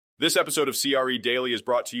This episode of CRE Daily is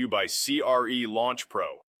brought to you by CRE Launch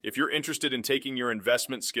Pro. If you're interested in taking your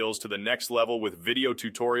investment skills to the next level with video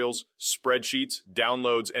tutorials, spreadsheets,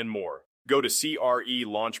 downloads, and more, go to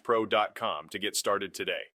crelaunchpro.com to get started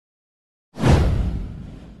today.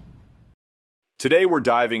 Today we're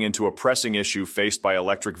diving into a pressing issue faced by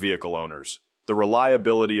electric vehicle owners: the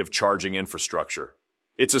reliability of charging infrastructure.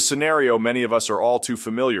 It's a scenario many of us are all too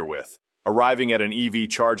familiar with, arriving at an EV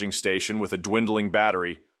charging station with a dwindling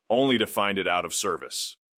battery, only to find it out of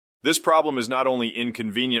service. This problem is not only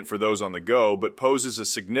inconvenient for those on the go, but poses a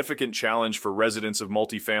significant challenge for residents of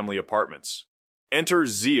multifamily apartments. Enter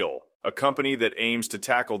Xeal, a company that aims to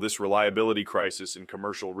tackle this reliability crisis in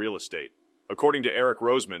commercial real estate. According to Eric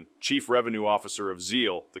Roseman, Chief Revenue Officer of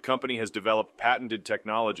Xeal, the company has developed patented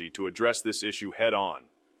technology to address this issue head-on.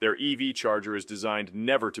 Their EV charger is designed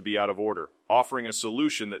never to be out of order, offering a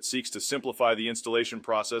solution that seeks to simplify the installation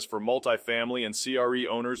process for multifamily and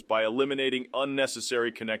CRE owners by eliminating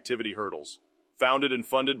unnecessary connectivity hurdles. Founded and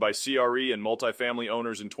funded by CRE and multifamily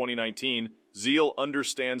owners in 2019, Xeal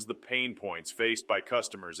understands the pain points faced by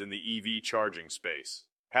customers in the EV charging space.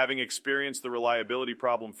 Having experienced the reliability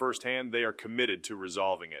problem firsthand, they are committed to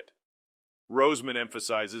resolving it. Roseman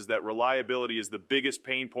emphasizes that reliability is the biggest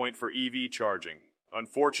pain point for EV charging.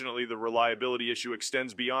 Unfortunately, the reliability issue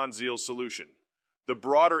extends beyond Xeal's solution. The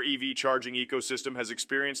broader EV charging ecosystem has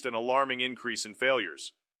experienced an alarming increase in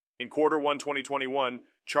failures. In Q1 2021,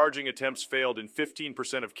 charging attempts failed in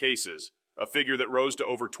 15% of cases, a figure that rose to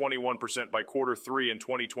over 21% by Q3 in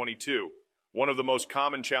 2022. One of the most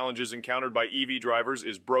common challenges encountered by EV drivers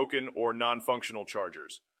is broken or non-functional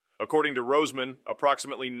chargers. According to Roseman,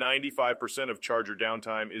 approximately 95% of charger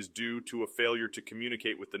downtime is due to a failure to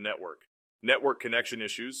communicate with the network. Network connection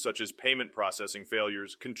issues, such as payment processing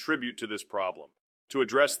failures, contribute to this problem. To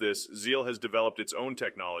address this, Xeal has developed its own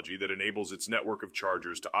technology that enables its network of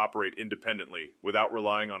chargers to operate independently without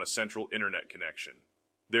relying on a central internet connection.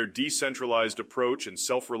 Their decentralized approach and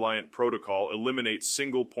self-reliant protocol eliminate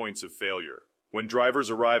single points of failure. When drivers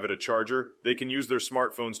arrive at a charger, they can use their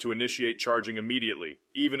smartphones to initiate charging immediately,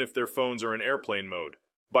 even if their phones are in airplane mode.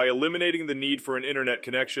 By eliminating the need for an internet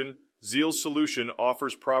connection, Xeal's solution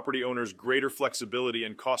offers property owners greater flexibility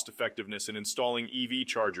and cost-effectiveness in installing EV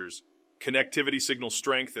chargers. Connectivity signal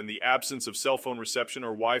strength and the absence of cell phone reception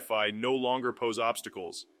or Wi-Fi no longer pose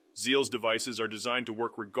obstacles. Xeal's devices are designed to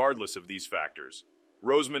work regardless of these factors.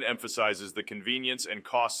 Roseman emphasizes the convenience and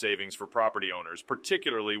cost savings for property owners,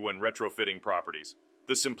 particularly when retrofitting properties.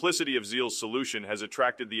 The simplicity of Xeal's solution has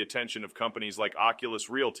attracted the attention of companies like Oculus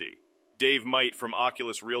Realty. Dave Might from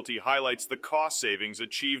Oculus Realty highlights the cost savings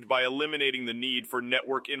achieved by eliminating the need for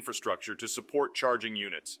network infrastructure to support charging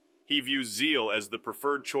units. He views Xeal as the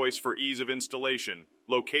preferred choice for ease of installation,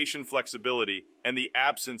 location flexibility, and the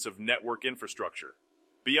absence of network infrastructure.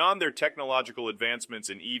 Beyond their technological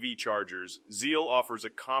advancements in EV chargers, Xeal offers a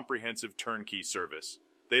comprehensive turnkey service.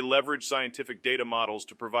 They leverage scientific data models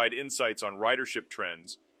to provide insights on ridership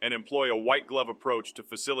trends and employ a white-glove approach to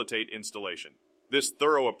facilitate installation. This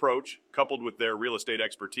thorough approach, coupled with their real estate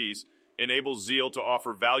expertise, enables Xeal to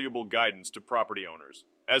offer valuable guidance to property owners.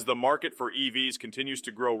 As the market for EVs continues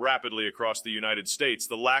to grow rapidly across the United States,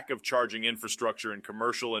 the lack of charging infrastructure in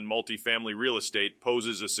commercial and multifamily real estate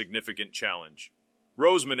poses a significant challenge.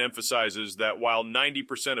 Roseman emphasizes that while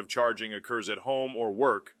 90% of charging occurs at home or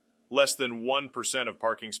work, less than 1% of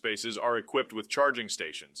parking spaces are equipped with charging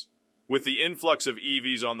stations. With the influx of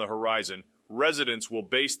EVs on the horizon, residents will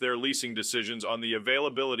base their leasing decisions on the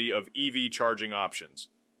availability of EV charging options.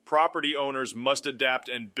 Property owners must adapt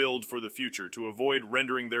and build for the future to avoid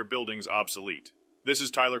rendering their buildings obsolete. This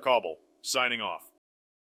is Tyler Cauble, signing off.